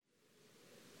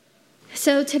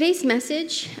So today's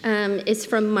message is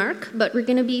from Mark, but we're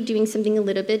going to be doing something a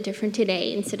little bit different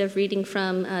today. Instead of reading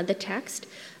from the text,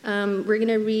 we're going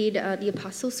to read the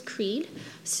Apostles' Creed.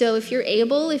 So if you're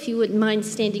able, if you wouldn't mind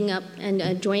standing up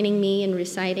and joining me in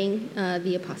reciting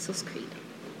the Apostles' Creed.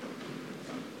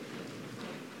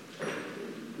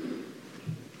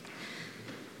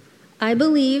 I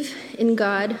believe in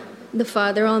God, the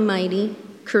Father Almighty,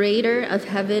 creator of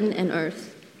heaven and earth.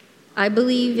 I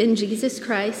believe in Jesus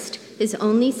Christ, his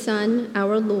only Son,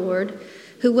 our Lord,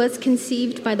 who was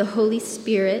conceived by the Holy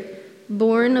Spirit,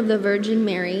 born of the Virgin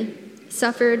Mary,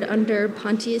 suffered under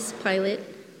Pontius Pilate,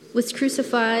 was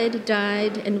crucified,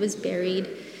 died, and was buried.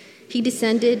 He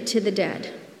descended to the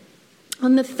dead.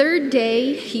 On the third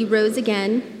day, he rose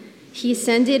again. He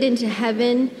ascended into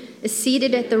heaven, is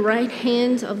seated at the right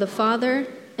hand of the Father,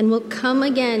 and will come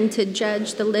again to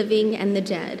judge the living and the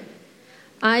dead.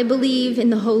 I believe in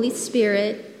the Holy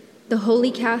Spirit, the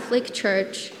Holy Catholic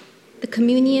Church, the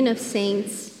communion of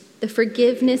saints, the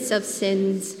forgiveness of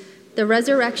sins, the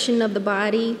resurrection of the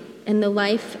body, and the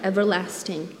life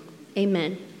everlasting.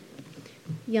 Amen.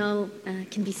 Y'all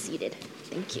can be seated.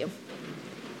 Thank you.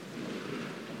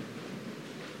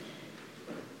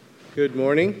 Good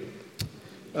morning.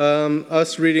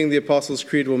 Us reading the Apostles'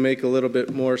 Creed will make a little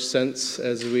bit more sense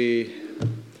as we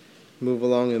move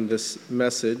along in this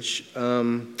message.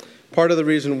 Part of the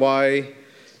reason why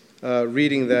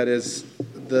reading that is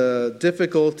the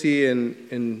difficulty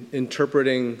in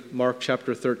interpreting Mark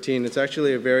chapter 13. It's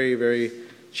actually a very, very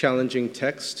challenging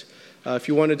text. If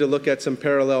you wanted to look at some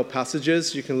parallel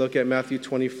passages, you can look at Matthew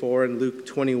 24 and Luke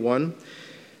 21.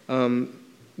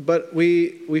 But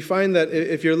we find that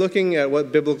if you're looking at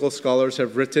what biblical scholars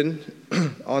have written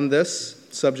on this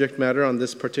subject matter, on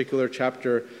this particular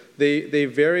chapter, they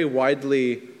vary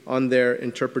widely on their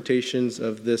interpretations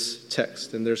of this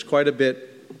text. And there's quite a bit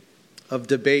of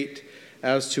debate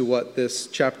as to what this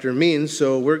chapter means.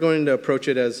 So we're going to approach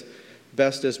it as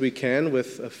best as we can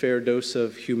with a fair dose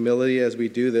of humility as we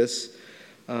do this.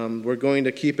 We're going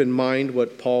to keep in mind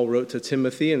what Paul wrote to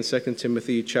Timothy in 2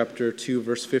 Timothy chapter 2,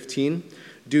 verse 15.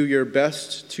 Do your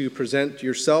best to present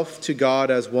yourself to God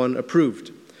as one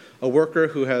approved, a worker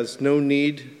who has no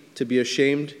need to be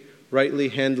ashamed, rightly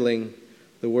handling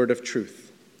the word of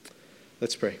truth.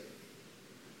 Let's pray.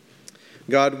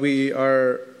 God, we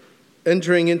are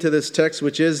entering into this text,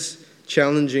 which is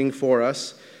challenging for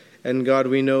us. And God,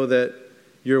 we know that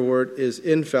your word is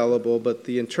infallible, but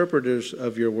the interpreters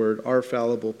of your word are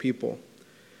fallible people.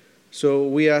 So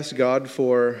we ask God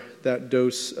for that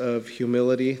dose of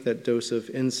humility, that dose of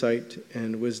insight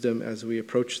and wisdom as we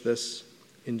approach this.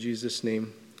 In Jesus'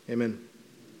 name, amen.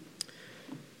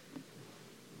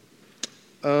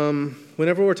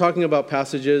 Whenever we're talking about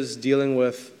passages dealing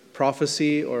with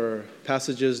prophecy or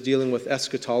passages dealing with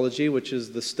eschatology, which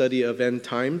is the study of end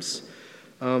times,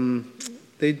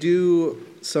 they do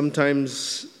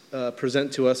sometimes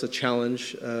present to us a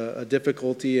challenge, a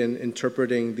difficulty in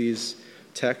interpreting these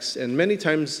texts. And many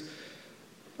times,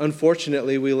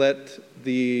 unfortunately, we let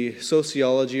the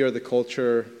sociology or the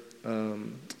culture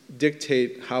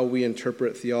dictate how we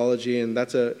interpret theology, and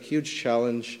that's a huge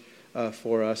challenge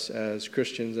for us as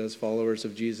Christians, as followers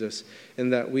of Jesus, in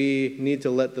that we need to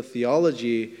let the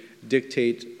theology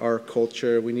dictate our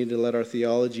culture. We need to let our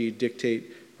theology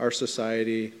dictate our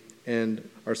society and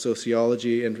our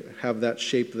sociology and have that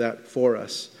shape that for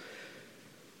us.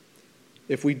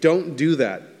 If we don't do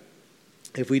that,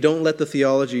 if we don't let the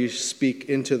theology speak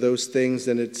into those things,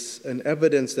 then it's an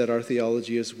evidence that our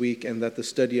theology is weak and that the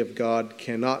study of God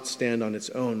cannot stand on its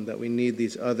own, that we need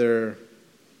these other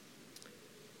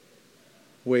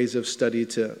ways of study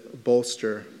to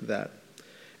bolster that.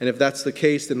 And if that's the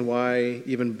case, then why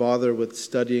even bother with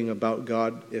studying about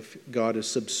God if God is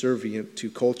subservient to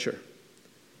culture?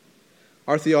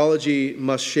 Our theology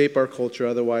must shape our culture,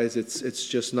 otherwise it's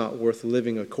just not worth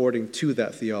living according to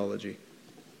that theology.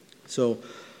 So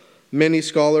many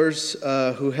scholars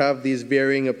who have these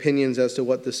varying opinions as to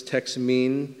what this text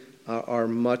means are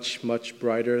much, much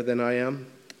brighter than I am.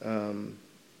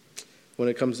 When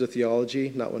it comes to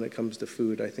theology, not when it comes to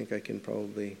food. I think I can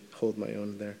probably hold my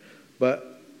own there.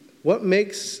 But what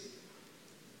makes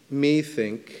me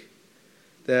think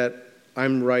that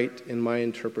I'm right in my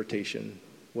interpretation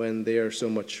when they are so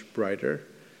much brighter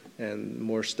and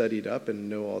more studied up and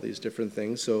know all these different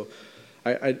things? So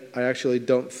I actually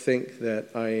don't think that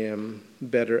I am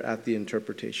better at the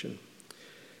interpretation.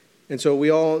 And so we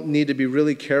all need to be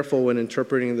really careful when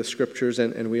interpreting the scriptures,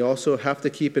 and we also have to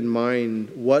keep in mind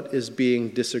what is being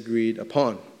disagreed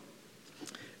upon.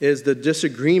 Is the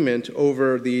disagreement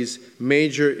over these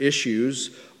major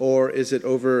issues, or is it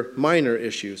over minor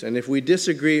issues? And if we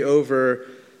disagree over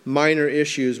minor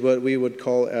issues, what we would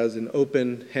call as an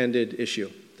open-handed issue,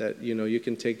 that, you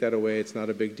can take that away, it's not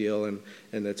a big deal, and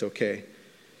it's okay,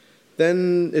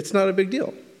 then it's not a big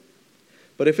deal.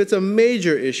 But if it's a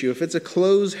major issue, if it's a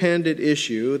close-handed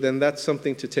issue, then that's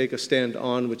something to take a stand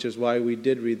on, which is why we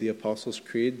did read the Apostles'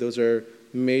 Creed. Those are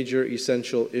major,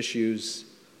 essential issues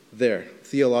there,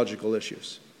 theological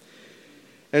issues.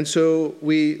 And so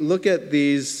we look at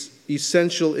these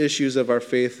essential issues of our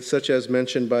faith, such as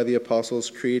mentioned by the Apostles'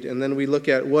 Creed, and then we look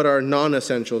at what are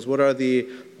non-essentials, what are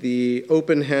the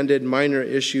open-handed minor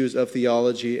issues of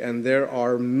theology, and there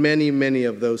are many, many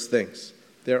of those things.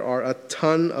 There are a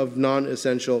ton of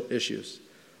non-essential issues.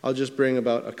 I'll just bring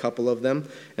about a couple of them,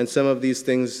 and some of these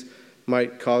things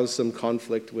might cause some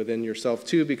conflict within yourself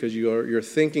too, because you're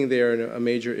thinking they are a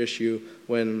major issue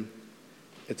when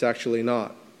it's actually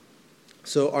not.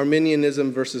 So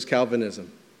Arminianism versus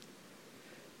Calvinism.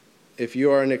 If you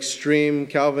are an extreme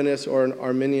Calvinist or an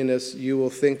Arminianist, you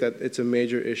will think that it's a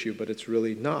major issue, but it's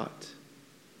really not.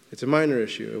 It's a minor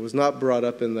issue. It was not brought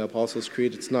up in the Apostles'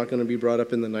 Creed. It's not going to be brought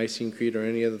up in the Nicene Creed or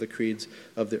any of the creeds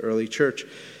of the early church.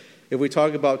 If we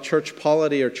talk about church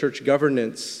polity or church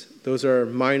governance, those are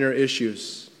minor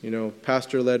issues.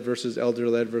 Pastor-led versus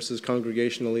elder-led versus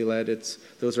congregationally led.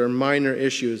 Those are minor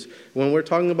issues. When we're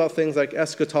talking about things like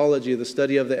eschatology, the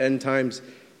study of the end times,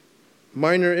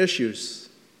 minor issues.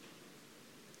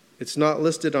 It's not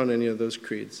listed on any of those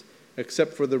creeds,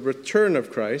 except for the return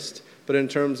of Christ. But in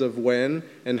terms of when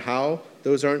and how,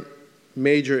 those aren't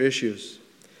major issues.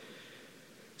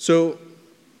 So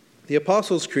the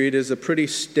Apostles' Creed is a pretty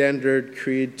standard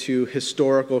creed to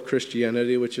historical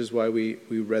Christianity, which is why we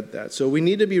read that. So we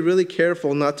need to be really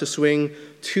careful not to swing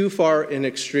too far in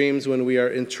extremes when we are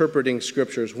interpreting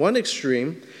scriptures. One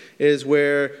extreme is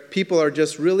where people are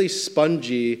just really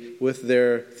spongy with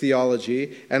their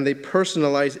theology, and they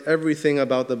personalize everything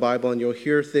about the Bible, and you'll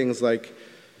hear things like,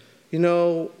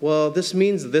 this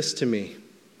means this to me.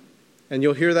 And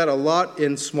you'll hear that a lot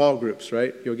in small groups,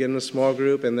 right? You'll get in a small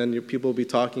group, and then people will be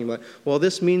talking like,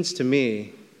 this means to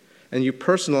me. And you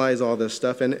personalize all this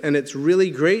stuff. And it's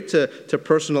really great to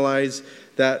personalize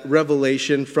that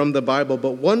revelation from the Bible.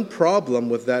 But one problem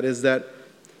with that is that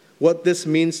what this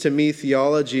means to me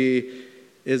theology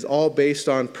is all based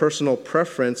on personal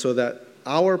preference, so that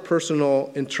our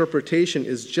personal interpretation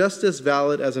is just as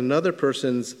valid as another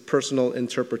person's personal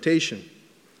interpretation.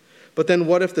 But then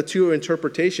what if the two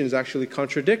interpretations actually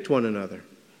contradict one another?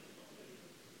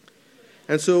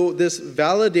 And so this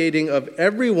validating of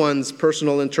everyone's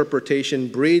personal interpretation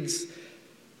breeds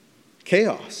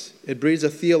chaos. It breeds a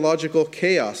theological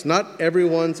chaos. Not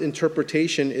everyone's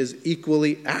interpretation is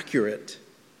equally accurate,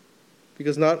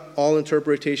 because not all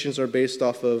interpretations are based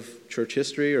off of church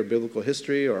history or biblical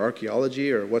history or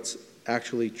archaeology or what's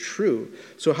actually true.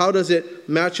 So how does it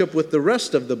match up with the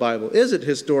rest of the Bible? Is it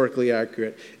historically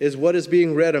accurate? Is what is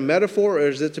being read a metaphor, or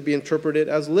is it to be interpreted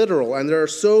as literal? And there are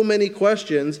so many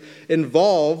questions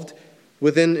involved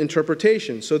within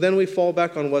interpretation. So then we fall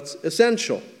back on what's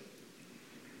essential.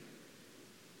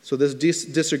 So this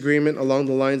disagreement along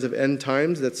the lines of end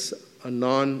times, that's a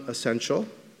non-essential.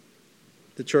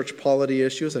 The church polity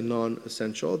issue is a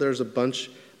non-essential. There's a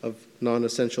bunch of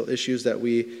non-essential issues that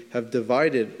we have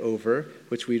divided over,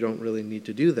 which we don't really need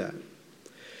to do that.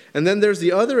 And then there's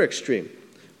the other extreme,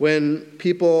 when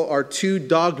people are too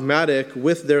dogmatic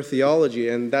with their theology,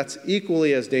 and that's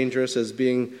equally as dangerous as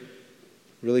being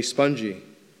really spongy,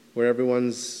 where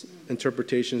everyone's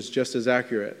interpretation is just as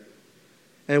accurate.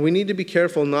 And we need to be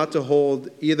careful not to hold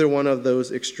either one of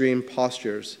those extreme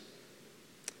postures.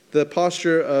 The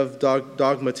posture of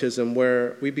dogmatism,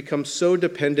 where we become so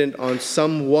dependent on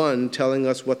someone telling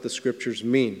us what the scriptures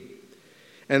mean.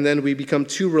 And then we become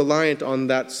too reliant on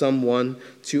that someone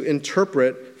to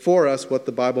interpret for us what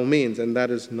the Bible means, and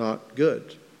that is not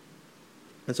good.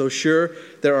 And so sure,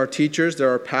 there are teachers,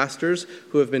 there are pastors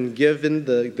who have been given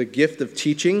the gift of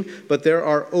teaching, but there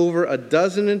are over a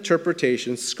dozen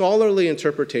interpretations, scholarly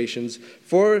interpretations,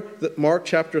 for Mark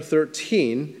chapter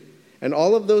 13, and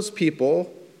all of those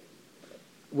people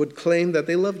would claim that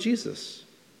they love Jesus,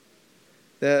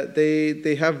 that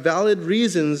they have valid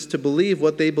reasons to believe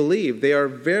what they believe. They are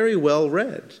very well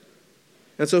read.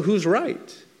 And so who's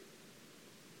right?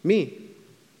 Me.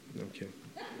 No, I'm kidding.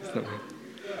 It's not me.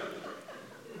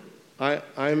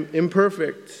 I'm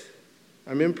imperfect.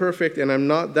 I'm imperfect, and I'm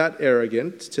not that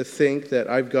arrogant to think that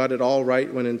I've got it all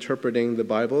right when interpreting the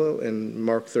Bible in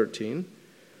Mark 13.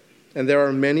 And there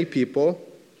are many people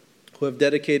who have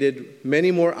dedicated many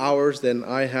more hours than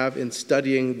I have in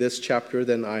studying this chapter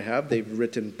than I have. They've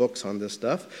written books on this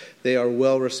stuff. They are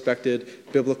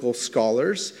well-respected biblical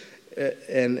scholars,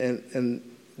 and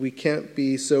we can't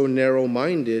be so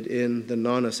narrow-minded in the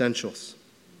non-essentials.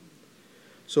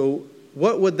 So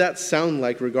what would that sound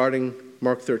like regarding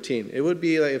Mark 13? It would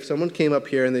be like if someone came up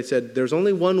here and they said, there's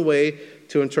only one way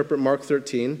to interpret Mark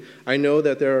 13. I know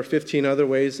that there are 15 other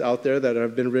ways out there that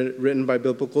have been written by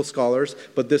biblical scholars,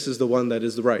 but this is the one that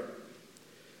is the right.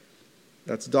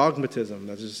 That's dogmatism.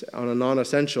 That's just on a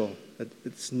non-essential. It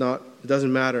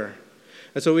doesn't matter.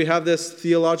 And so we have this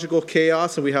theological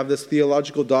chaos and we have this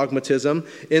theological dogmatism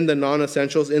in the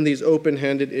non-essentials, in these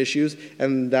open-handed issues,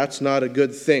 and that's not a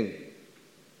good thing.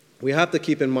 We have to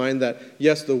keep in mind that,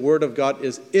 yes, the Word of God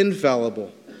is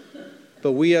infallible,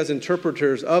 but we as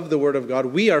interpreters of the Word of God,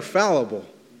 we are fallible.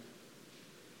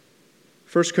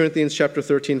 1 Corinthians chapter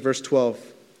 13, verse 12.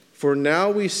 For now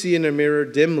we see in a mirror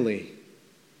dimly,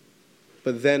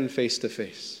 but then face to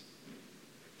face.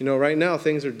 Right now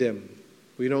things are dim.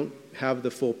 We don't have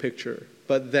the full picture.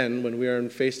 But then when we are in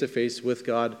face to face with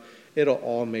God, it'll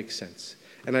all make sense.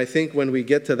 And I think when we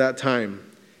get to that time,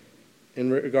 in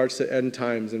regards to end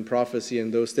times and prophecy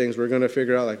and those things, we're going to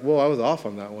figure out whoa, I was off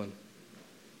on that one.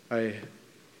 I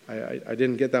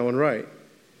didn't get that one right.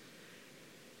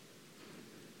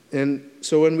 And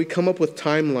so when we come up with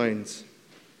timelines,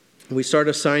 we start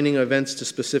assigning events to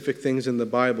specific things in the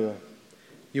Bible.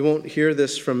 You won't hear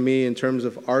this from me in terms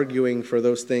of arguing for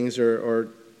those things or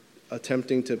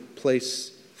attempting to place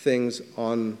things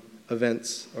on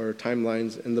events or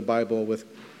timelines in the Bible with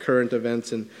current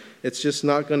events, and it's just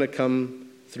not going to come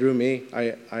through me.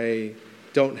 I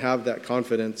don't have that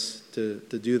confidence to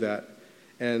do that.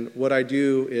 And what I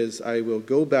do is I will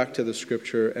go back to the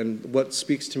Scripture, and what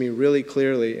speaks to me really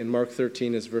clearly in Mark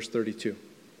 13 is verse 32.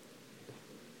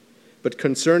 But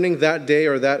concerning that day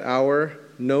or that hour,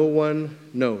 no one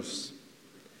knows,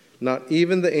 not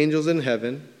even the angels in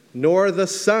heaven, nor the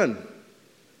Son,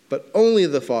 but only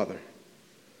the Father.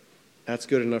 That's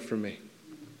good enough for me.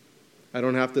 I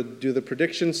don't have to do the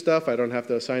prediction stuff. I don't have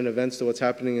to assign events to what's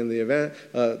happening in the event,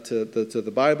 to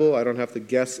the Bible. I don't have to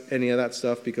guess any of that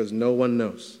stuff because no one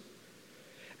knows.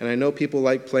 And I know people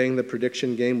like playing the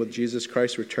prediction game with Jesus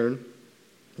Christ's return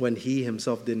when he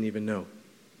himself didn't even know.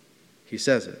 He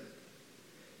says it.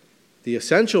 The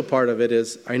essential part of it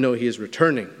is, I know he is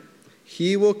returning.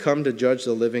 He will come to judge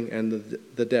the living and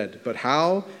the dead. But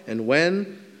how and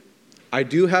when? I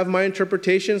do have my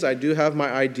interpretations. I do have my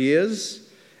ideas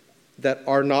that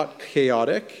are not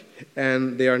chaotic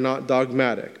and they are not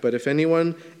dogmatic. But if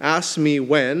anyone asks me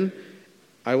when,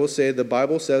 I will say the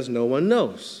Bible says no one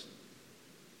knows.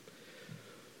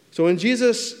 So when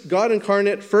Jesus, God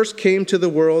incarnate, first came to the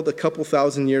world a couple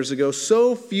thousand years ago,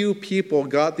 so few people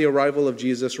got the arrival of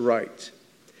Jesus right.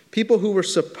 People who were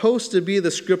supposed to be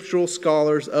the scriptural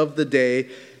scholars of the day,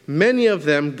 many of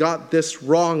them got this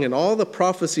wrong, and all the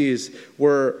prophecies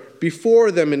were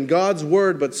before them in God's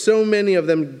word, but so many of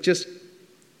them just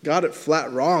got it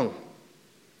flat wrong.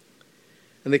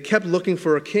 And they kept looking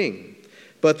for a king.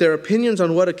 But their opinions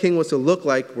on what a king was to look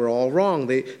like were all wrong.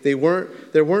 There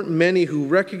weren't many who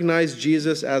recognized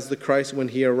Jesus as the Christ when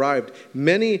he arrived.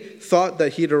 Many thought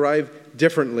that he'd arrive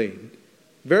differently.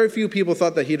 Very few people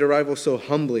thought that he'd arrive so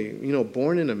humbly.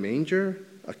 Born in a manger,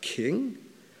 a king?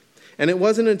 And it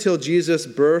wasn't until Jesus'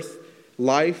 birth,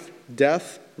 life,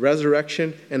 death,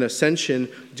 resurrection, and ascension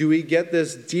do we get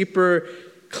this deeper,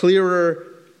 clearer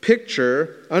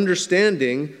picture,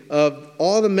 understanding of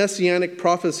all the messianic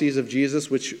prophecies of Jesus,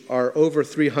 which are over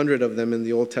 300 of them in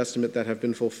the Old Testament that have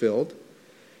been fulfilled.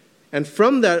 And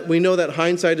from that, we know that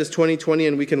hindsight is 20/20,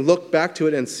 and we can look back to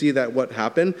it and see that what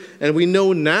happened. And we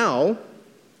know now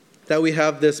that we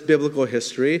have this biblical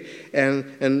history,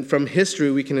 and from history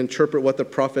we can interpret what the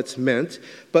prophets meant.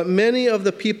 But many of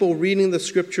the people reading the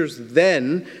scriptures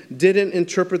then didn't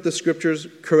interpret the scriptures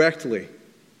correctly.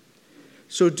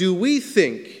 So do we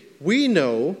think we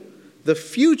know the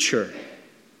future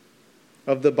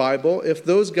of the Bible if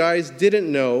those guys didn't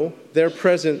know their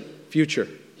present future?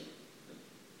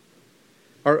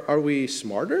 Are we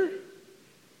smarter?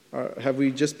 Have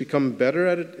we just become better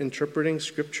at interpreting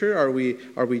Scripture? Are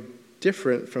we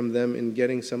different from them in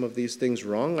getting some of these things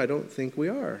wrong? I don't think we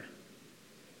are.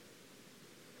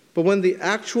 But when the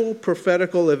actual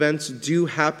prophetical events do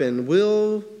happen,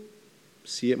 we'll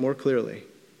see it more clearly.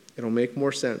 It'll make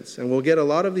more sense. And we'll get a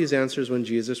lot of these answers when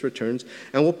Jesus returns.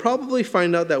 And we'll probably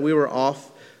find out that we were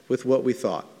off with what we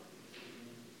thought.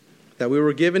 That we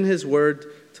were given his word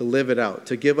to live it out,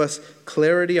 to give us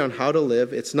clarity on how to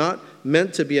live. It's not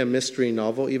meant to be a mystery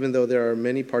novel, even though there are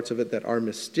many parts of it that are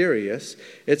mysterious.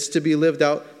 It's to be lived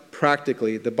out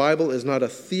practically. The Bible is not a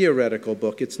theoretical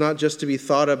book. It's not just to be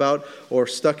thought about or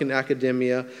stuck in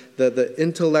academia. The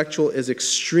intellectual is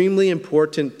extremely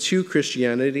important to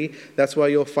Christianity. That's why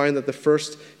you'll find that the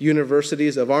first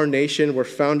universities of our nation were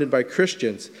founded by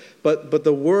Christians. But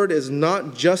the word is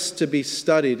not just to be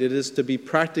studied. It is to be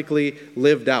practically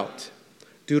lived out.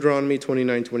 Deuteronomy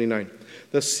 29:29.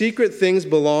 The secret things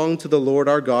belong to the Lord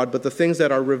our God, but the things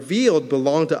that are revealed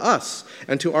belong to us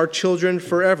and to our children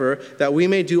forever, that we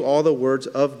may do all the words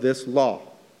of this law.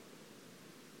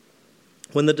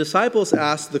 When the disciples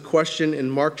asked the question in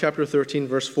Mark chapter 13,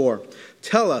 verse 4,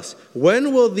 "Tell us,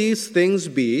 when will these things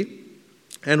be,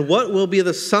 and what will be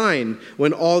the sign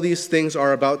when all these things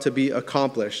are about to be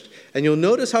accomplished?" And you'll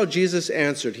notice how Jesus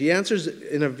answered. He answers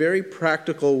in a very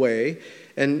practical way.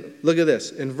 And look at this.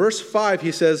 In verse 5,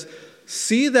 he says,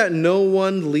 "See that no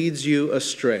one leads you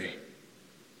astray."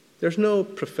 There's no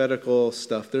prophetical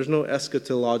stuff. There's no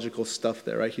eschatological stuff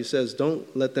there, right? He says, don't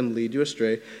let them lead you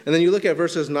astray. And then you look at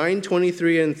verses 9,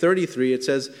 23, and 33. It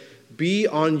says, be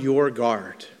on your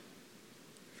guard.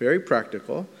 Very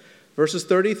practical. Verses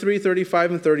 33,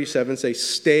 35, and 37 say,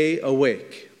 stay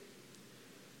awake.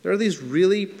 There are these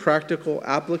really practical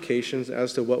applications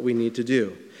as to what we need to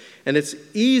do. And it's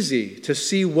easy to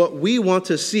see what we want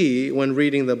to see when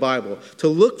reading the Bible, to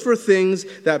look for things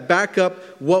that back up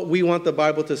what we want the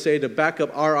Bible to say, to back up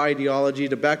our ideology,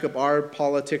 to back up our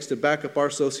politics, to back up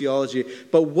our sociology.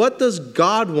 But what does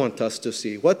God want us to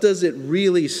see? What does it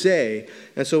really say?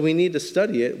 And so we need to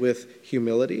study it with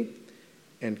humility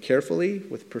and carefully,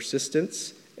 with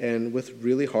persistence, and with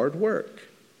really hard work.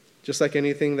 Just like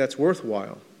anything that's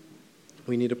worthwhile,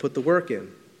 we need to put the work in.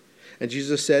 And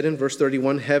Jesus said in verse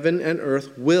 31, heaven and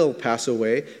earth will pass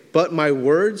away, but my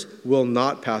words will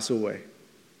not pass away.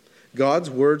 God's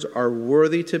words are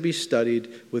worthy to be studied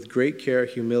with great care,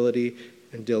 humility,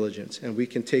 and diligence. And we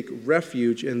can take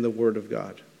refuge in the Word of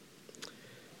God.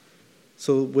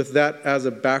 So with that as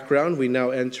a background, we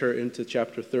now enter into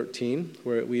chapter 13,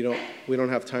 where we don't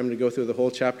have time to go through the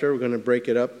whole chapter. We're going to break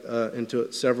it up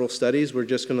into several studies. We're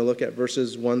just going to look at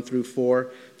verses 1 through 4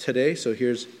 today. So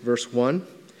here's verse 1.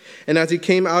 And as he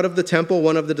came out of the temple,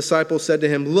 one of the disciples said to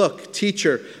him, look,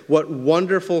 teacher, what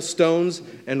wonderful stones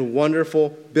and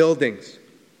wonderful buildings.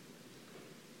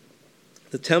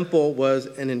 The temple was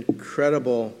an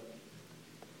incredible,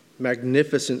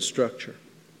 magnificent structure.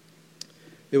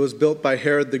 It was built by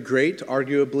Herod the Great,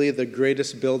 arguably the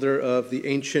greatest builder of the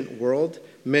ancient world.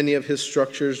 Many of his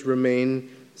structures remain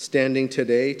standing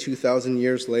today, 2,000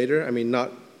 years later. I mean,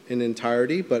 not in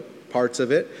entirety, but parts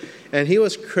of it. And he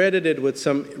was credited with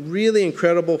some really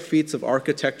incredible feats of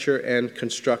architecture and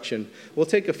construction. We'll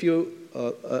take a few.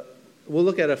 We'll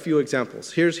look at a few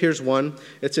examples. Here's one.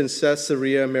 It's in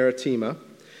Caesarea Maritima,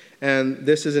 and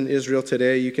this is in Israel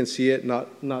today. You can see it, not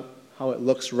how it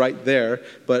looks right there,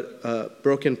 but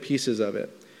broken pieces of it.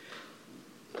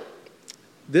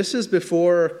 This is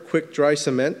before quick dry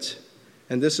cement,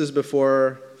 and this is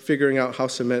before figuring out how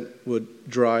cement would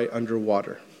dry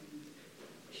underwater.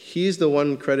 He's the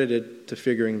one credited to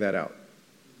figuring that out.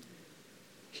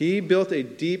 He built a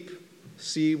deep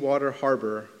seawater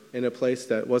harbor in a place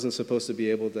that wasn't supposed to be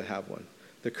able to have one.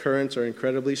 The currents are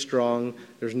incredibly strong.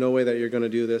 There's no way that you're going to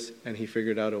do this, and he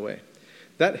figured out a way.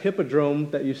 That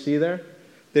hippodrome that you see there,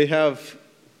 they have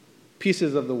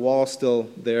pieces of the wall still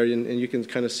there, and you can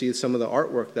kind of see some of the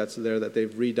artwork that's there that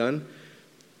they've redone.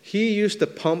 He used to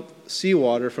pump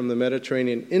seawater from the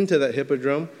Mediterranean into that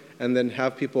hippodrome and then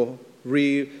have people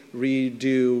refight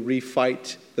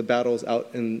the battles out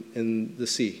in the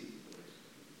sea.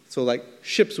 So like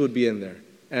ships would be in there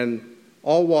and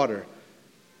all water.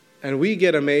 And we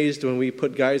get amazed when we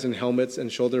put guys in helmets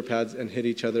and shoulder pads and hit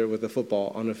each other with a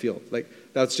football on a field. Like,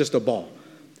 that's just a ball.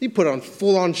 He put on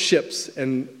full-on ships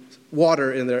and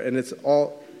water in there, and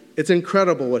it's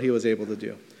incredible what he was able to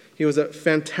do. He was a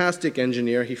fantastic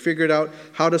engineer. He figured out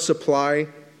how to supply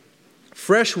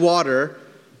fresh water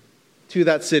to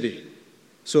that city.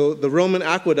 So the Roman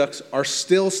aqueducts are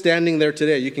still standing there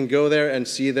today. You can go there and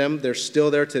see them. They're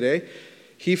still there today.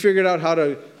 He figured out how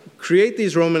to create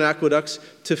these Roman aqueducts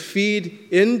to feed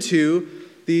into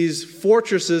these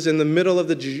fortresses in the middle of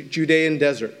the Judean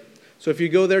desert. So if you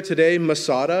go there today,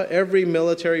 Masada, every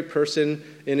military person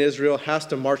in Israel has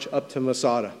to march up to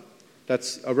Masada.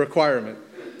 That's a requirement.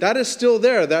 That is still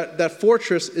there. That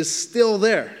fortress is still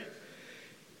there.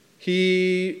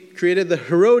 He created the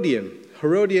Herodian.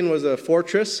 Herodian was a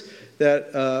fortress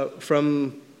that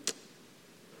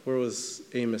where was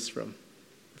Amos from?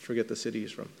 I forget the city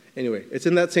he's from. Anyway, it's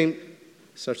in that same,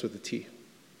 starts with a T.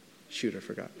 Shoot, I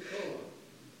forgot.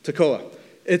 Tekoa.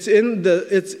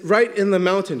 It's right in the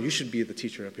mountain. You should be the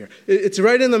teacher up here. It's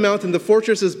right in the mountain. The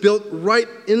fortress is built right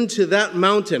into that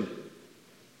mountain.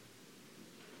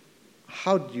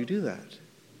 How did you do that?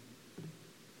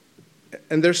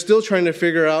 And they're still trying to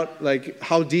figure out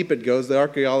how deep it goes. The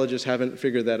archaeologists haven't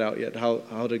figured that out yet,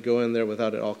 how to go in there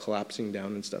without it all collapsing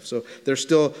down and stuff. So they're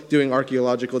still doing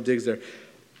archaeological digs there.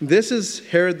 This is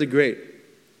Herod the Great,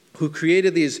 who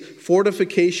created these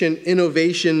fortification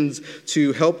innovations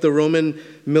to help the Roman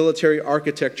military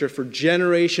architecture for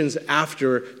generations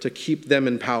after to keep them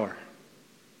in power.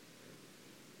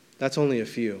 That's only a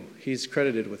few. He's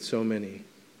credited with so many.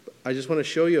 I just want to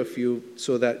show you a few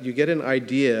so that you get an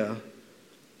idea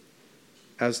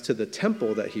as to the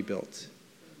temple that he built,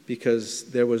 because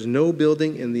there was no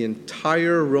building in the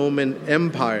entire Roman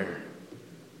Empire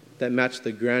that matched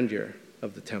the grandeur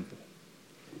of the temple.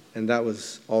 And that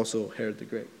was also Herod the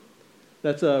Great.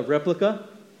 That's a replica,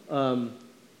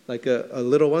 like a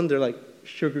little one. They're like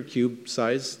sugar cube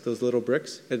size, those little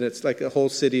bricks. And it's like a whole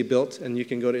city built, and you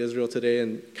can go to Israel today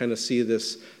and kind of see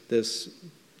this.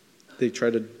 They try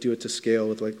to do it to scale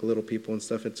with like little people and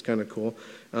stuff. It's kind of cool.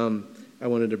 I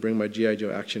wanted to bring my G.I.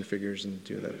 Joe action figures and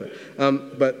do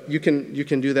that. But you can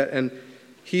do that. And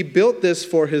he built this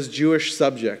for his Jewish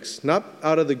subjects, not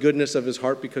out of the goodness of his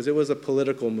heart, because it was a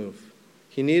political move.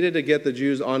 He needed to get the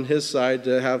Jews on his side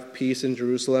to have peace in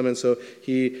Jerusalem. And so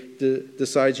he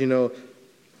decides,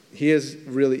 he is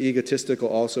really egotistical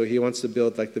also. He wants to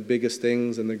build like the biggest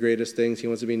things and the greatest things. He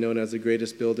wants to be known as the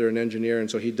greatest builder and engineer. And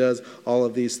so he does all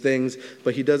of these things,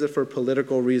 but he does it for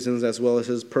political reasons as well as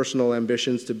his personal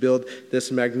ambitions to build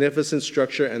this magnificent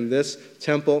structure. And this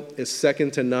temple is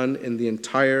second to none in the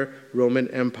entire Roman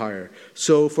Empire.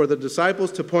 So for the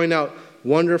disciples to point out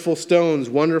wonderful stones,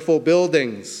 wonderful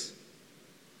buildings,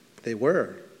 they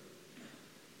were.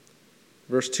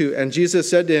 Verse 2, and Jesus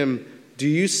said to him, do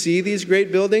you see these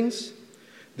great buildings?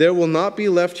 There will not be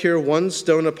left here one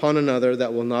stone upon another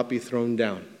that will not be thrown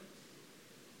down.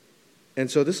 And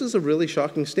so this is a really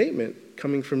shocking statement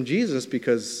coming from Jesus,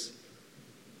 because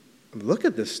look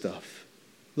at this stuff.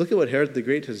 Look at what Herod the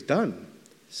Great has done.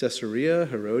 Caesarea,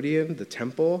 Herodian, the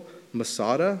temple,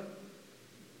 Masada.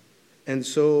 And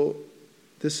so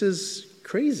this is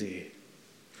crazy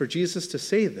for Jesus to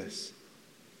say this.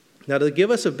 Now, to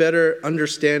give us a better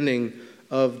understanding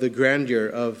of the grandeur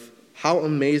of how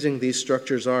amazing these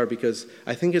structures are, because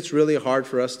I think it's really hard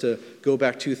for us to go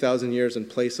back 2,000 years and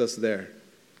place us there.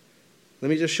 Let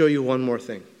me just show you one more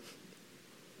thing.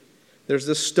 There's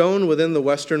this stone within the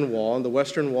western wall, and the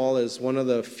western wall is one of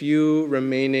the few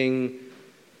remaining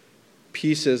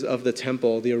pieces of the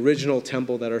temple, the original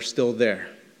temple, that are still there.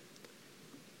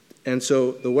 And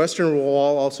so the western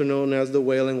wall, also known as the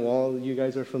Wailing Wall, you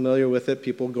guys are familiar with it,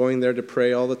 people going there to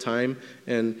pray all the time.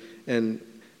 And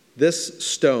this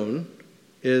stone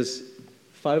is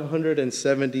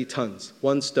 570 tons,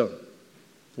 one stone.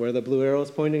 Where the blue arrow is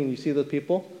pointing, and you see the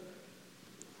people?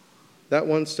 That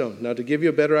one stone. Now, to give you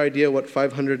a better idea what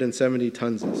 570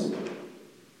 tons is.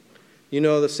 You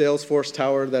know the Salesforce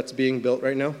Tower that's being built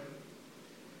right now?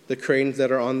 The cranes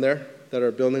that are on there that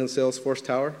are building the Salesforce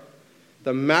Tower?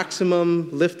 The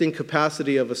maximum lifting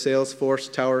capacity of a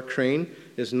Salesforce Tower crane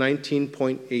is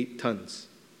 19.8 tons.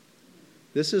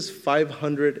 This is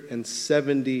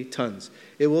 570 tons.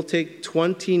 It will take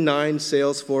 29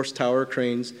 Salesforce Tower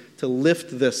cranes to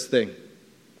lift this thing.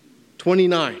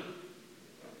 29.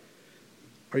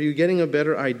 Are you getting a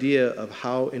better idea of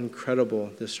how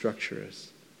incredible this structure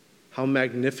is? How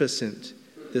magnificent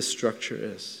this structure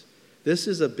is? This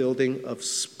is a building of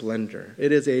splendor.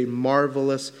 It is a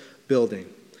marvelous building.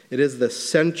 It is the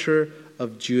center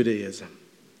of Judaism.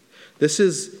 This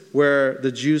is where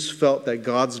the Jews felt that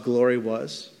God's glory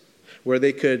was, where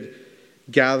they could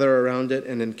gather around it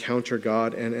and encounter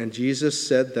God. And Jesus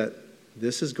said that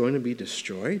this is going to be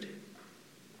destroyed.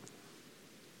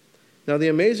 Now, the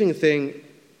amazing thing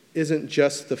isn't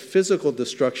just the physical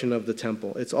destruction of the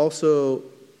temple. It's also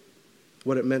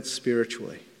what it meant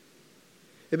spiritually.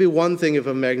 It'd be one thing if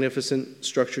a magnificent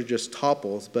structure just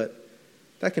topples, but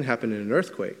that can happen in an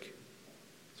earthquake.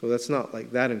 So that's not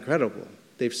like that incredible.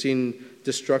 They've seen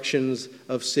destructions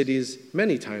of cities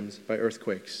many times by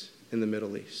earthquakes in the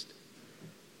Middle East.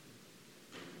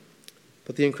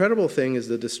 But the incredible thing is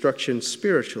the destruction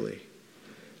spiritually.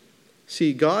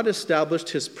 See, God established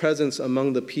his presence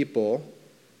among the people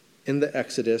in the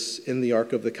Exodus, in the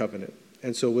Ark of the Covenant.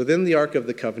 And so within the Ark of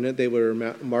the Covenant, they were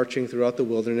marching throughout the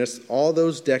wilderness all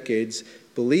those decades,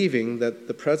 believing that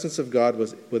the presence of God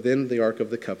was within the Ark of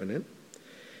the Covenant.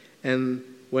 And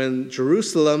when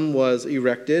Jerusalem was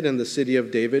erected and the city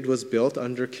of David was built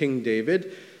under King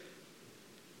David,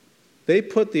 they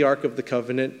put the Ark of the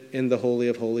Covenant in the Holy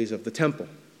of Holies of the temple.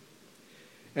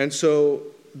 And so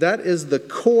that is the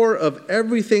core of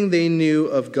everything they knew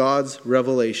of God's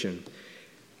revelation.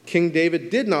 King David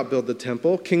did not build the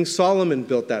temple. King Solomon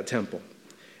built that temple.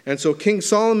 And so King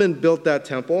Solomon built that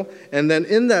temple, and then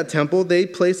in that temple they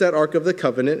placed that Ark of the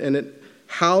Covenant, and it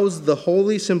housed the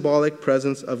holy symbolic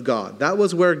presence of God. That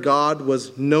was where God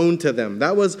was known to them.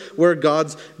 That was where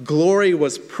God's glory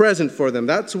was present for them.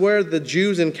 That's where the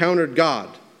Jews encountered God.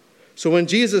 So when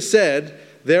Jesus said,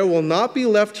 "There will not be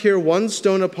left here one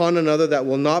stone upon another that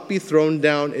will not be thrown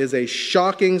down," is a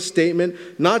shocking statement,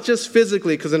 not just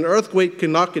physically, because an earthquake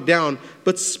can knock it down,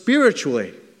 but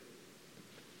spiritually.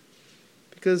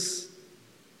 Because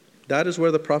that is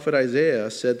where the prophet Isaiah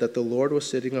said that the Lord was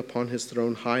sitting upon his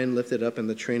throne, high and lifted up, and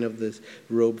the train of this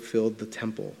robe filled the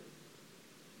temple.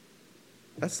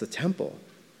 That's the temple.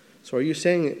 So are you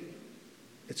saying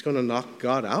it's going to knock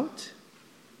God out?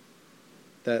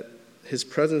 That his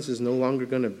presence is no longer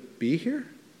going to be here?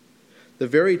 The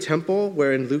very temple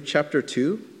where in Luke chapter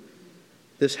 2,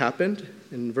 this happened,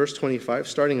 in verse 25,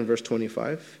 starting in verse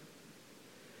 25.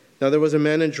 Now there was a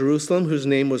man in Jerusalem whose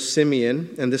name was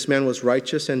Simeon, and this man was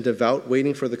righteous and devout,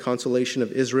 waiting for the consolation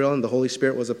of Israel, and the Holy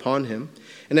Spirit was upon him.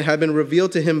 And it had been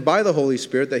revealed to him by the Holy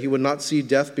Spirit that he would not see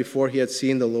death before he had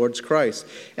seen the Lord's Christ.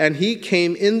 And he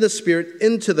came in the Spirit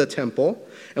into the temple.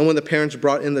 And when the parents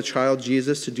brought in the child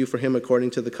Jesus to do for him according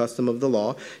to the custom of the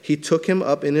law, he took him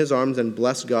up in his arms and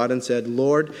blessed God and said,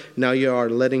 "Lord, now you are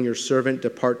letting your servant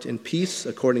depart in peace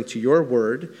according to your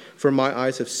word. For my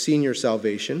eyes have seen your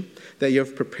salvation, that you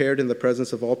have prepared in the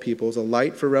presence of all peoples a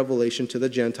light for revelation to the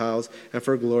Gentiles and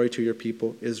for glory to your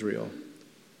people Israel."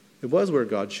 It was where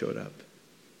God showed up.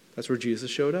 That's where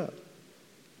Jesus showed up.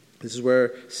 This is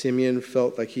where Simeon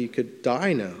felt like he could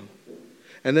die now.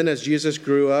 And then as Jesus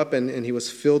grew up and he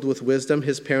was filled with wisdom,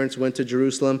 his parents went to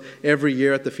Jerusalem every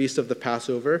year at the feast of the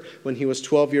Passover. When he was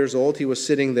 12 years old, he was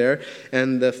sitting there,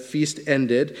 and the feast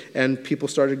ended, and people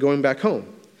started going back home.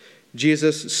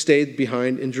 Jesus stayed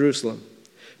behind in Jerusalem.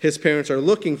 His parents are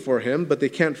looking for him, but they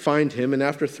can't find him. And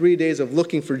after 3 days of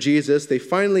looking for Jesus, they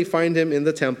finally find him in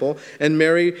the temple, and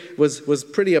Mary was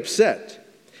pretty upset.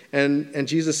 And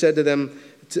Jesus said to them,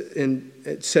 and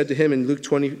it said to him in Luke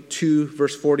 22,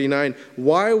 verse 49,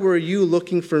 "Why were you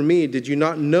looking for me? Did you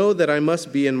not know that I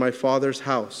must be in my Father's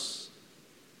house?"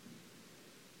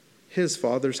 His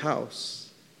Father's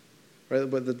house. Right?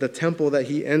 But the temple that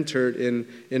he entered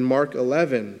in Mark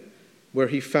 11, where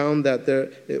he found that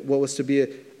what was to be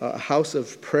a house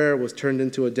of prayer was turned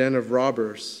into a den of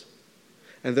robbers.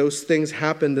 And those things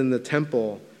happened in the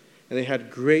temple, and they had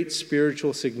great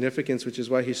spiritual significance, which is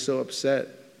why he's so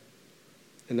upset.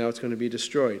 And now it's going to be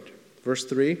destroyed. Verse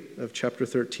 3 of chapter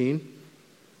 13.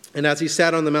 "And as he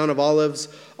sat on the Mount of Olives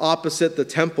opposite the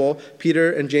temple, Peter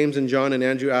and James and John and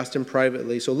Andrew asked him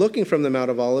privately." So looking from the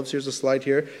Mount of Olives, here's a slide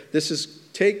here. This is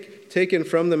taken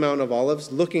from the Mount of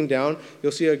Olives. Looking down,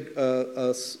 you'll see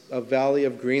a valley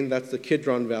of green. That's the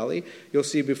Kidron Valley. You'll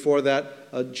see before that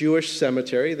a Jewish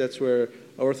cemetery. That's where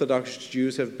Orthodox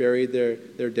Jews have buried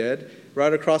their dead.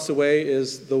 Right across the way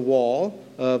is the wall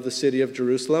of the city of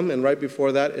Jerusalem, and right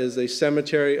before that is a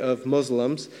cemetery of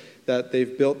Muslims that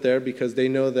they've built there because they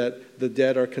know that the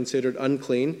dead are considered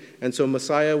unclean. And so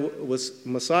Messiah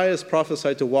is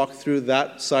prophesied to walk through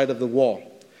that side of the wall.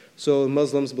 So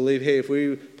Muslims believe, hey, if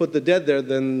we put the dead there,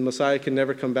 then Messiah can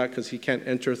never come back because he can't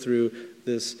enter through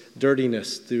this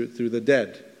dirtiness, through the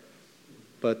dead.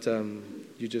 But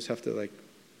you just have to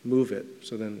move it.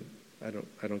 So then I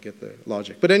don't get the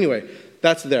logic. But anyway,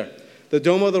 that's there. The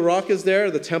Dome of the Rock is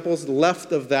there. The temple's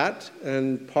left of that,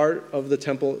 and part of the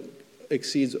temple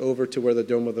exceeds over to where the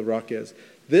Dome of the Rock is.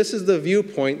 This is the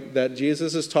viewpoint that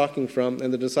Jesus is talking from,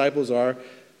 and the disciples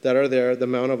that are there, the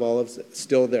Mount of Olives,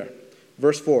 still there.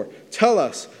 Verse 4, "Tell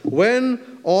us when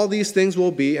all these things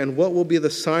will be, and what will be the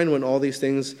sign when all these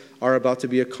things are about to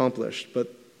be accomplished."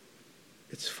 But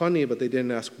it's funny, but they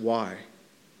didn't ask why.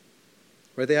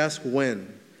 Right? They ask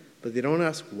when, but they don't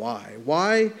ask why.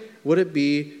 Why would it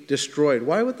be destroyed?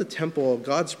 Why would the temple of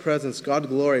God's presence, God's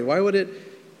glory, why would it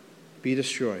be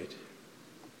destroyed?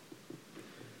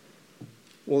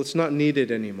 Well, it's not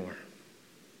needed anymore.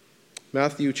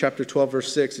 Matthew chapter 12,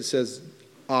 verse 6, it says,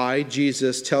 "I,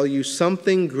 Jesus, tell you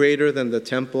something greater than the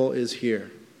temple is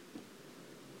here."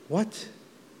 What?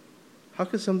 How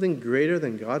could something greater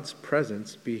than God's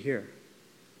presence be here?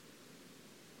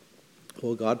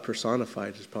 Well, God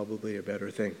personified is probably a better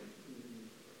thing.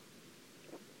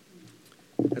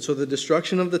 And so the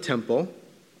destruction of the temple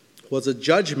was a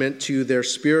judgment to their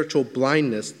spiritual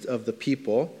blindness of the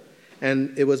people,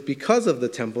 and it was because of the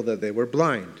temple that they were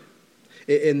blind.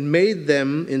 It made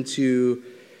them into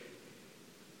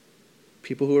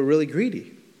people who were really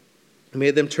greedy. It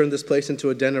made them turn this place into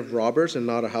a den of robbers and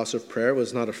not a house of prayer. It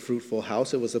was not a fruitful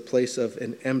house. It was a place of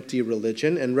an empty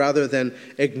religion. And rather than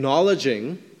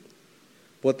acknowledging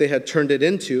what they had turned it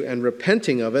into and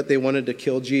repenting of it, they wanted to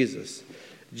kill Jesus.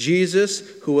 Jesus,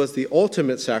 who was the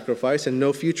ultimate sacrifice, and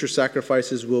no future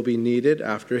sacrifices will be needed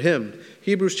after him.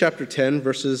 Hebrews chapter 10,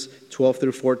 verses 12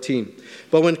 through 14.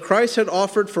 But when Christ had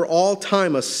offered for all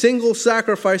time a single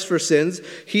sacrifice for sins,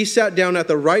 he sat down at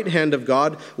the right hand of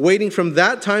God, waiting from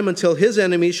that time until his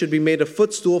enemies should be made a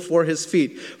footstool for his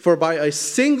feet. For by a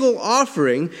single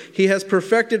offering, he has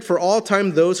perfected for all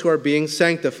time those who are being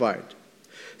sanctified.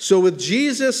 So with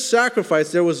Jesus'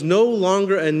 sacrifice, there was no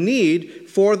longer a need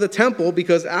for the temple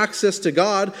because access to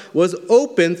God was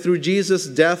open through Jesus'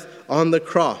 death on the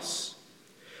cross.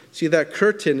 See, that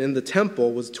curtain in the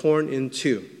temple was torn in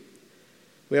two.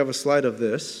 We have a slide of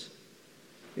this.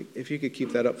 If you could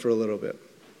keep that up for a little bit.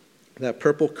 That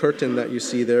purple curtain that you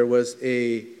see there was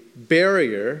a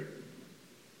barrier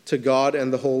to God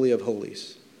and the Holy of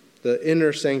Holies, the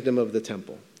inner sanctum of the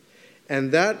temple.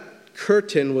 And that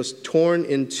curtain was torn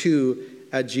in two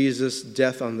at Jesus'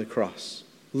 death on the cross,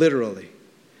 literally.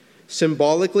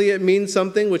 Symbolically, it means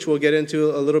something, which we'll get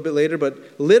into a little bit later, but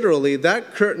literally,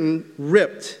 that curtain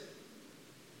ripped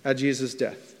at Jesus'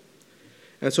 death.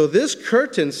 And so this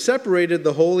curtain separated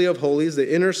the Holy of Holies,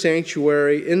 the inner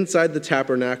sanctuary inside the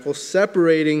tabernacle,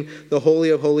 separating the Holy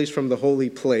of Holies from the holy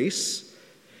place.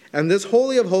 And this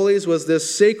Holy of Holies was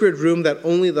this sacred room that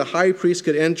only the high priest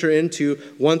could enter into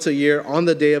once a year on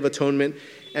the Day of Atonement.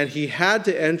 And he had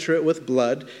to enter it with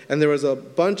blood. And there was a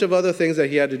bunch of other things that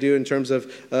he had to do in terms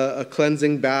of a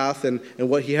cleansing bath and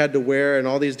what he had to wear and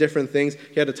all these different things.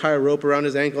 He had to tie a rope around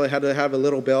his ankle. He had to have a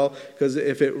little bell because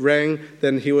if it rang,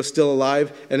 then he was still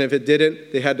alive. And if it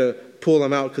didn't, they had to pull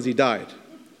him out because he died.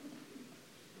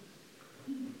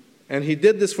 And he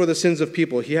did this for the sins of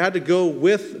people. He had to go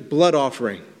with blood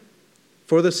offering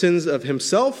for the sins of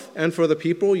himself and for the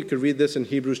people. You could read this in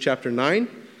Hebrews chapter 9.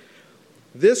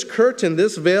 This curtain,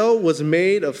 this veil, was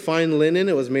made of fine linen.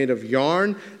 It was made of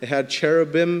yarn. It had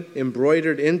cherubim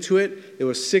embroidered into it. It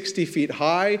was 60 feet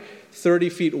high, 30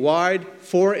 feet wide,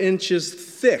 4 inches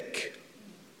thick.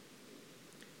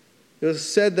 It was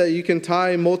said that you can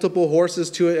tie multiple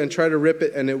horses to it and try to rip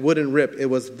it, and it wouldn't rip. It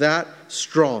was that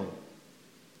strong.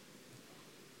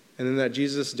 And then at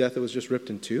Jesus' death, it was just ripped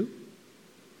in two.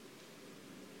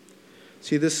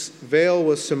 See, this veil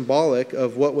was symbolic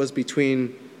of what was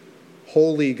between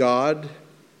holy God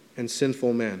and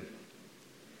sinful man.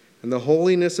 And the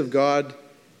holiness of God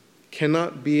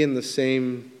cannot be in the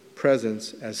same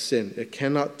presence as sin. It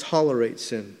cannot tolerate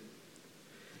sin.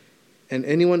 And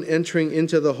anyone entering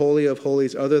into the Holy of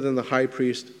Holies other than the high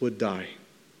priest would die.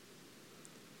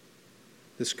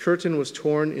 This curtain was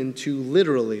torn in two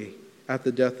literally at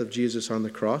the death of Jesus on the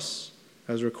cross,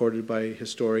 as recorded by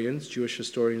historians, Jewish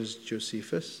historians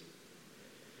Josephus.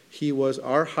 He was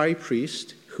our high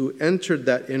priest who entered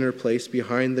that inner place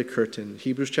behind the curtain.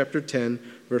 Hebrews chapter 10,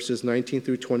 verses 19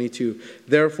 through 22.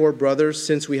 Therefore, brothers,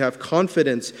 since we have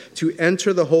confidence to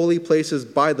enter the holy places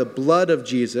by the blood of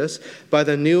Jesus, by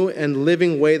the new and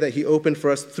living way that he opened for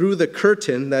us through the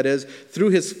curtain, that is, through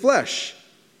his flesh,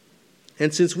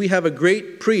 and since we have a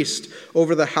great priest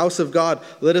over the house of God,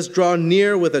 let us draw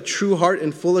near with a true heart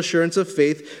and full assurance of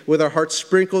faith, with our hearts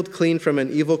sprinkled clean from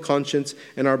an evil conscience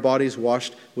and our bodies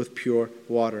washed with pure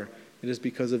water. It is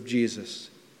because of Jesus.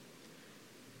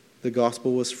 The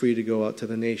gospel was free to go out to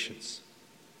the nations.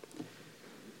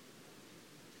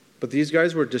 But these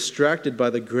guys were distracted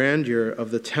by the grandeur of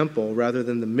the temple rather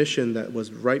than the mission that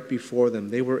was right before them.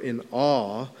 They were in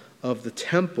awe of the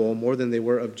temple more than they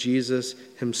were of Jesus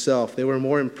himself. They were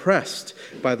more impressed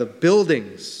by the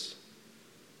buildings,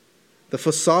 the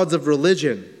facades of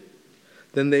religion,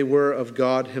 than they were of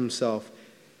God himself.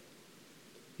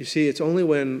 You see, it's only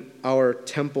when our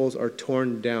temples are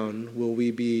torn down will we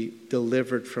be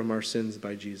delivered from our sins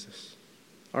by Jesus.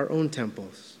 Our own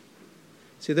temples.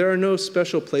 See, there are no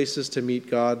special places to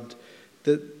meet God.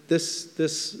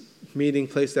 This meeting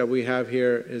place that we have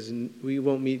here is, we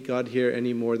won't meet God here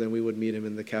any more than we would meet him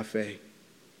in the cafe.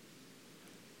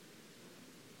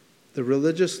 The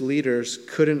religious leaders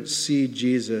couldn't see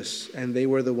Jesus, and they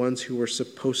were the ones who were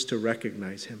supposed to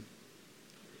recognize him.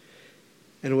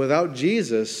 And without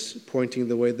Jesus pointing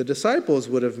the way, the disciples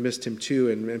would have missed him too,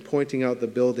 and pointing out the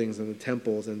buildings and the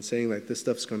temples and saying, like, this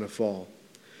stuff's going to fall.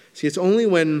 See, it's only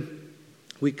when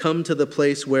we come to the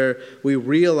place where we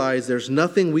realize there's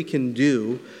nothing we can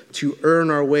do to earn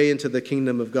our way into the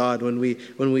kingdom of God, when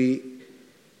we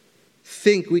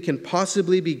think we can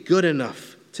possibly be good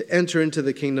enough to enter into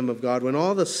the kingdom of God, when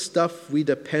all the stuff we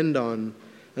depend on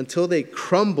until they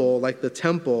crumble like the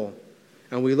temple,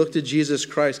 and we look to Jesus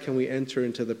Christ, can we enter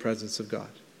into the presence of God.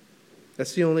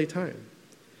 That's the only time.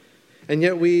 And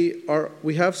yet we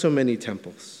have so many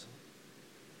temples.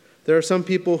 There are some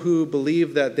people who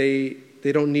believe that they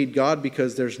don't need God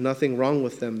because there's nothing wrong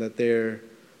with them, that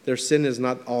their sin is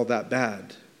not all that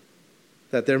bad,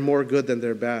 that they're more good than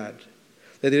they're bad,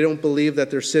 that they don't believe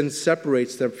that their sin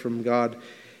separates them from God.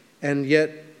 And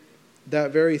yet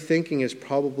that very thinking is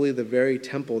probably the very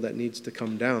temple that needs to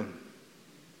come down.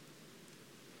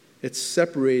 It's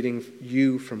separating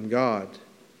you from God.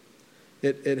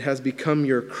 It has become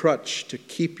your crutch to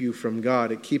keep you from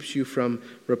God. It keeps you from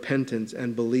repentance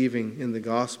and believing in the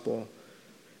gospel.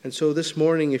 And so this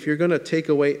morning, if you're going to take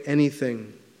away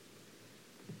anything,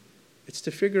 it's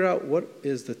to figure out what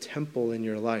is the temple in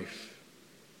your life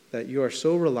that you are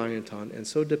so reliant on and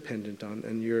so dependent on,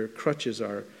 and your crutches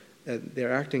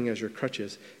they're acting as your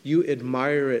crutches. You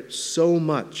admire it so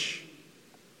much.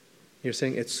 You're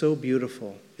saying, it's so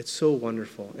beautiful, it's so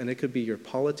wonderful. And it could be your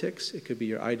politics, it could be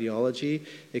your ideology,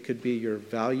 it could be your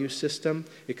value system,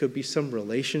 it could be some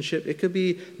relationship, it could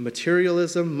be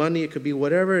materialism, money, it could be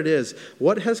whatever it is.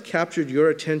 What has captured your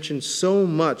attention so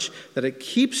much that it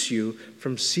keeps you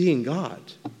from seeing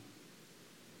God?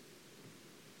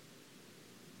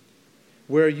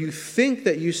 Where you think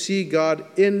that you see God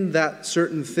in that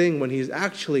certain thing when he's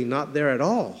actually not there at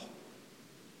all.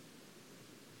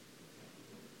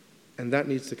 And that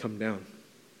needs to come down.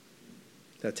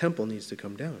 That temple needs to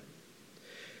come down.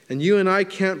 And you and I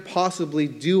can't possibly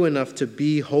do enough to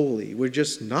be holy. We're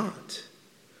just not.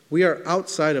 We are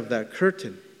outside of that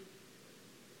curtain.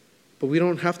 But we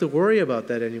don't have to worry about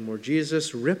that anymore.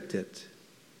 Jesus ripped it.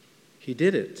 He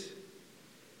did it.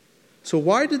 So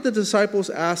why did the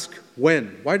disciples ask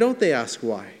when? Why don't they ask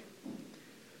why?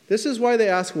 This is why they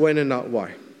ask when and not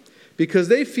why. Because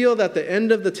they feel that the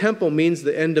end of the temple means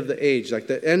the end of the age, like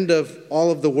the end of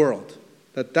all of the world.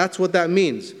 That's what that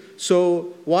means.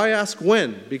 So why ask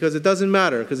when? Because it doesn't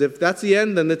matter. Because if that's the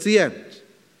end, then it's the end.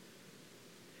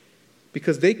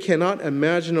 Because they cannot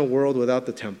imagine a world without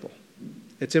the temple.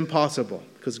 It's impossible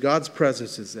because God's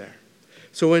presence is there.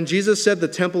 So when Jesus said the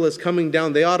temple is coming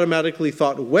down, they automatically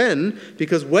thought when,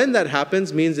 because when that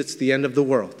happens means it's the end of the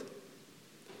world.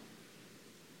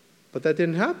 But that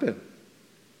didn't happen.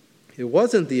 It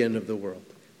wasn't the end of the world.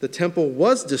 The temple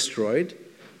was destroyed,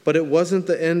 but it wasn't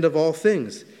the end of all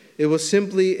things. It was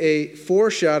simply a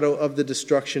foreshadow of the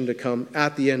destruction to come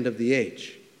at the end of the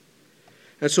age.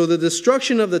 And so the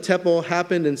destruction of the temple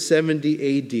happened in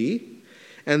 70 AD.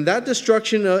 And that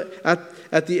destruction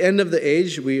at the end of the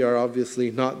age, we are obviously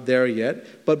not there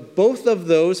yet. But both of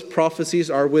those prophecies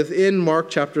are within Mark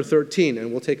chapter 13.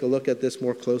 And we'll take a look at this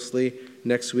more closely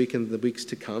next week and the weeks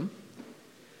to come.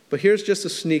 But here's just a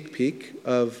sneak peek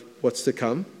of what's to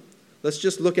come. Let's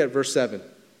just look at verse 7.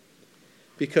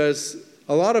 Because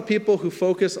a lot of people who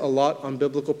focus a lot on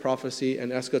biblical prophecy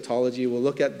and eschatology will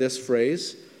look at this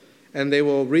phrase, and they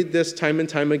will read this time and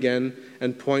time again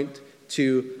and point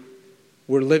to,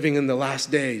 we're living in the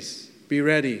last days. Be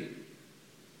ready.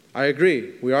 I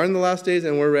agree. We are in the last days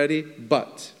and we're ready,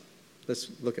 but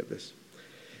let's look at this.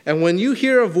 And when you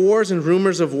hear of wars and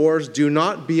rumors of wars, do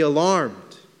not be alarmed.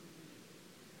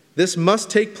 This must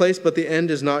take place, but the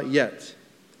end is not yet.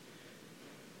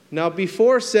 Now,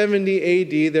 before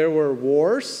 70 AD, there were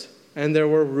wars and there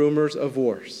were rumors of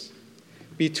wars.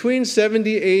 Between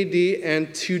 70 AD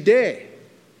and today,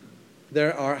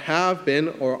 there have been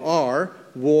or are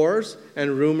wars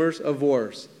and rumors of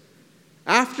wars.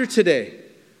 After today,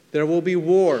 there will be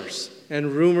wars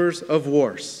and rumors of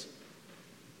wars.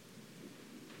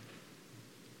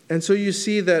 And so you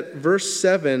see that verse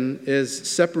 7 is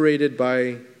separated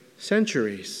by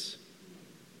centuries.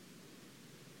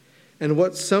 And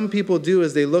what some people do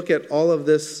is they look at all of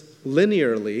this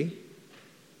linearly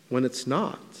when it's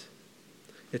not.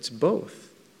 It's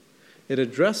both. It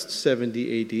addressed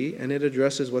 70 AD and it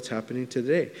addresses what's happening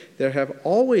today. There have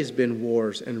always been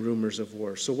wars and rumors of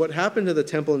wars. So what happened to the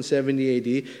temple in 70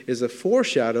 AD is a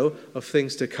foreshadow of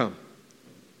things to come.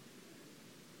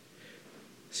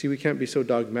 See, we can't be so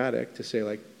dogmatic to say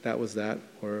like that was that,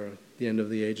 or the end of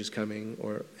the age is coming,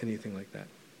 or anything like that.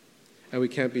 And we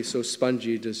can't be so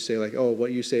spongy to say like, oh,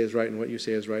 what you say is right and what you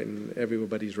say is right and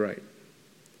everybody's right.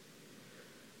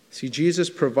 See, Jesus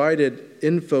provided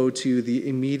info to the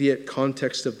immediate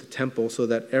context of the temple so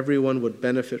that everyone would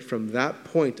benefit from that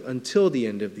point until the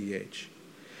end of the age.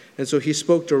 And so he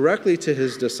spoke directly to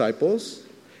his disciples,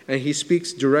 and he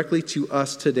speaks directly to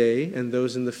us today and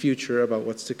those in the future about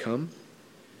what's to come.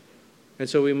 And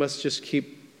so we must just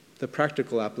keep the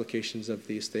practical applications of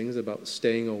these things about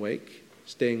staying awake,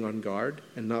 staying on guard,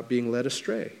 and not being led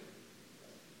astray.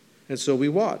 And so we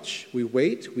watch, we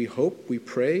wait, we hope, we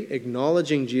pray,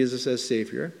 acknowledging Jesus as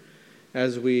Savior,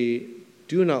 as we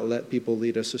do not let people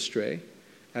lead us astray,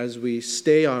 as we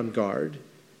stay on guard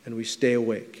and we stay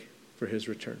awake for his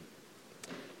return.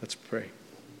 Let's pray.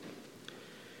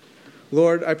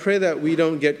 Lord, I pray that we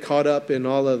don't get caught up in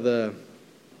all of the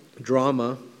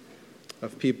drama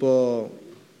of people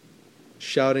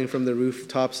shouting from the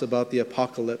rooftops about the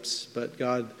apocalypse. But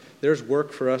God, there's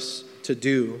work for us to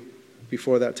do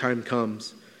before that time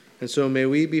comes. And so may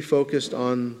we be focused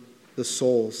on the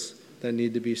souls that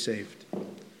need to be saved,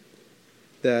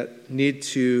 that need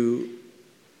to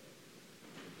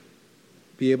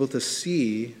be able to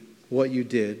see what you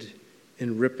did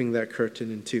in ripping that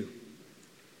curtain in two.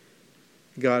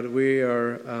 God, we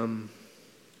are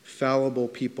fallible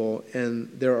people,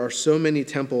 and there are so many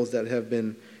temples that have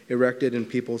been erected in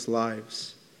people's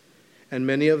lives. And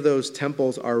many of those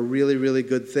temples are really, really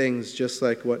good things, just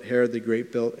like what Herod the Great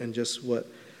built and just what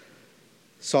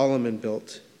Solomon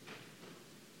built.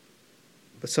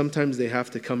 But sometimes they have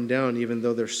to come down, even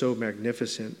though they're so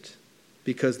magnificent,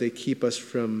 because they keep us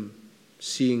from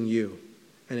seeing you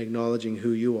and acknowledging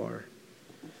who you are.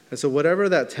 And so whatever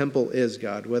that temple is,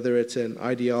 God, whether it's an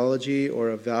ideology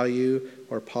or a value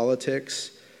or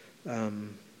politics,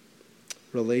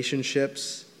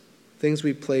 relationships, things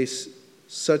we place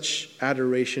such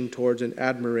adoration towards and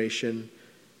admiration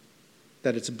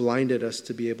that it's blinded us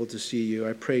to be able to see you.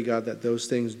 I pray, God, that those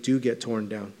things do get torn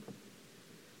down,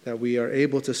 that we are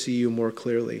able to see you more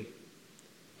clearly,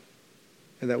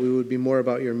 and that we would be more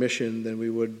about your mission than we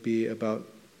would be about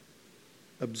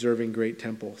observing great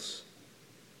temples.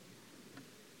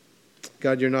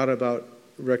 God, you're not about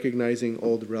recognizing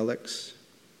old relics,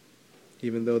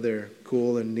 even though they're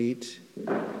cool and neat,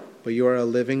 but you are a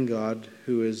living God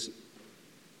who is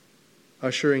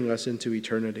ushering us into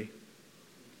eternity.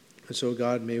 And so,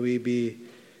 God, may we be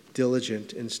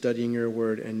diligent in studying your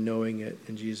word and knowing it.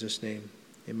 In Jesus' name,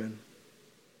 amen.